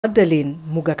Magdalene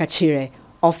Mugakachire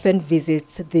often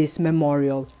visits this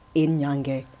memorial in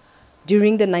Nyange.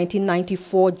 During the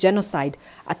 1994 genocide,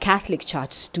 a Catholic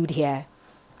church stood here.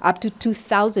 Up to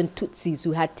 2,000 Tutsis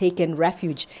who had taken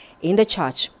refuge in the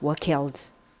church were killed.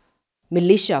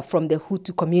 Militia from the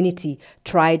Hutu community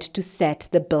tried to set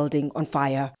the building on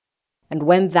fire. And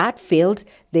when that failed,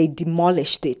 they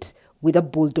demolished it with a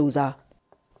bulldozer.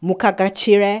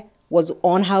 Mugakachire was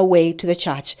on her way to the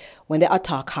church when the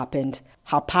attack happened.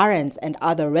 Her parents and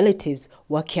other relatives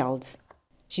were killed.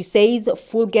 She says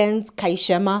Fulgence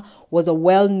Kayishema was a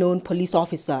well-known police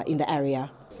officer in the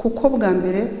area.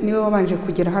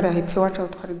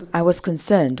 I was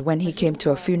concerned when he came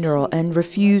to a funeral and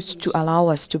refused to allow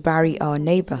us to bury our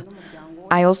neighbor.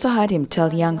 I also heard him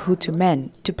tell young Hutu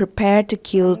men to prepare to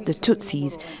kill the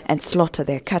Tutsis and slaughter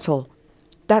their cattle.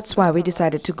 That's why we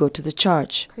decided to go to the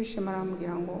church.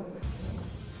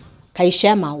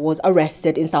 Kayishema was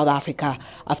arrested in South Africa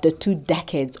after 2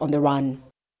 decades on the run.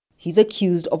 He's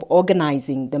accused of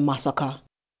organizing the massacre.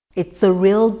 It's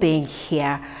surreal being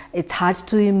here. It's hard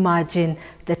to imagine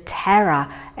the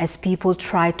terror as people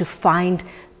try to find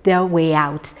their way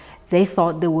out. They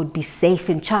thought they would be safe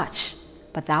in church,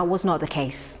 but that was not the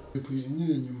case.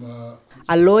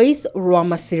 Alois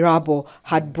Rwamasirabo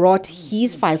had brought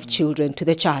his 5 children to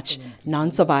the church.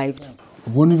 None survived.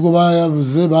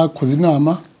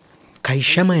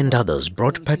 Kayishema and others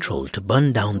brought petrol to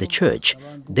burn down the church.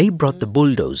 They brought the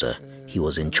bulldozer. He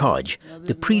was in charge.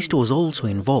 The priest was also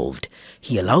involved.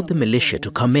 He allowed the militia to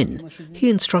come in.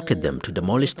 He instructed them to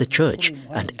demolish the church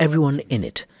and everyone in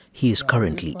it. He is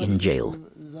currently in jail.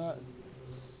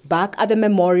 Back at the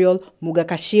memorial,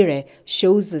 Mugakachire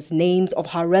shows us names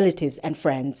of her relatives and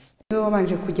friends.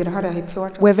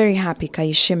 We're very happy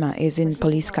Kayishema is in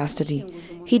police custody.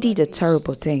 He did a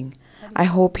terrible thing. I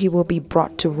hope he will be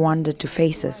brought to Rwanda to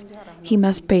face us. He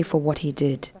must pay for what he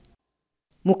did.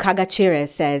 Mugakachire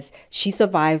says she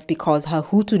survived because her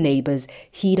Hutu neighbors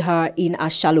hid her in a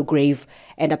shallow grave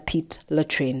and a pit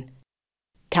latrine.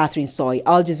 Catherine Soy,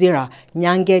 Al Jazeera,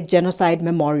 Nyange Genocide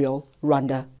Memorial,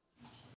 Rwanda.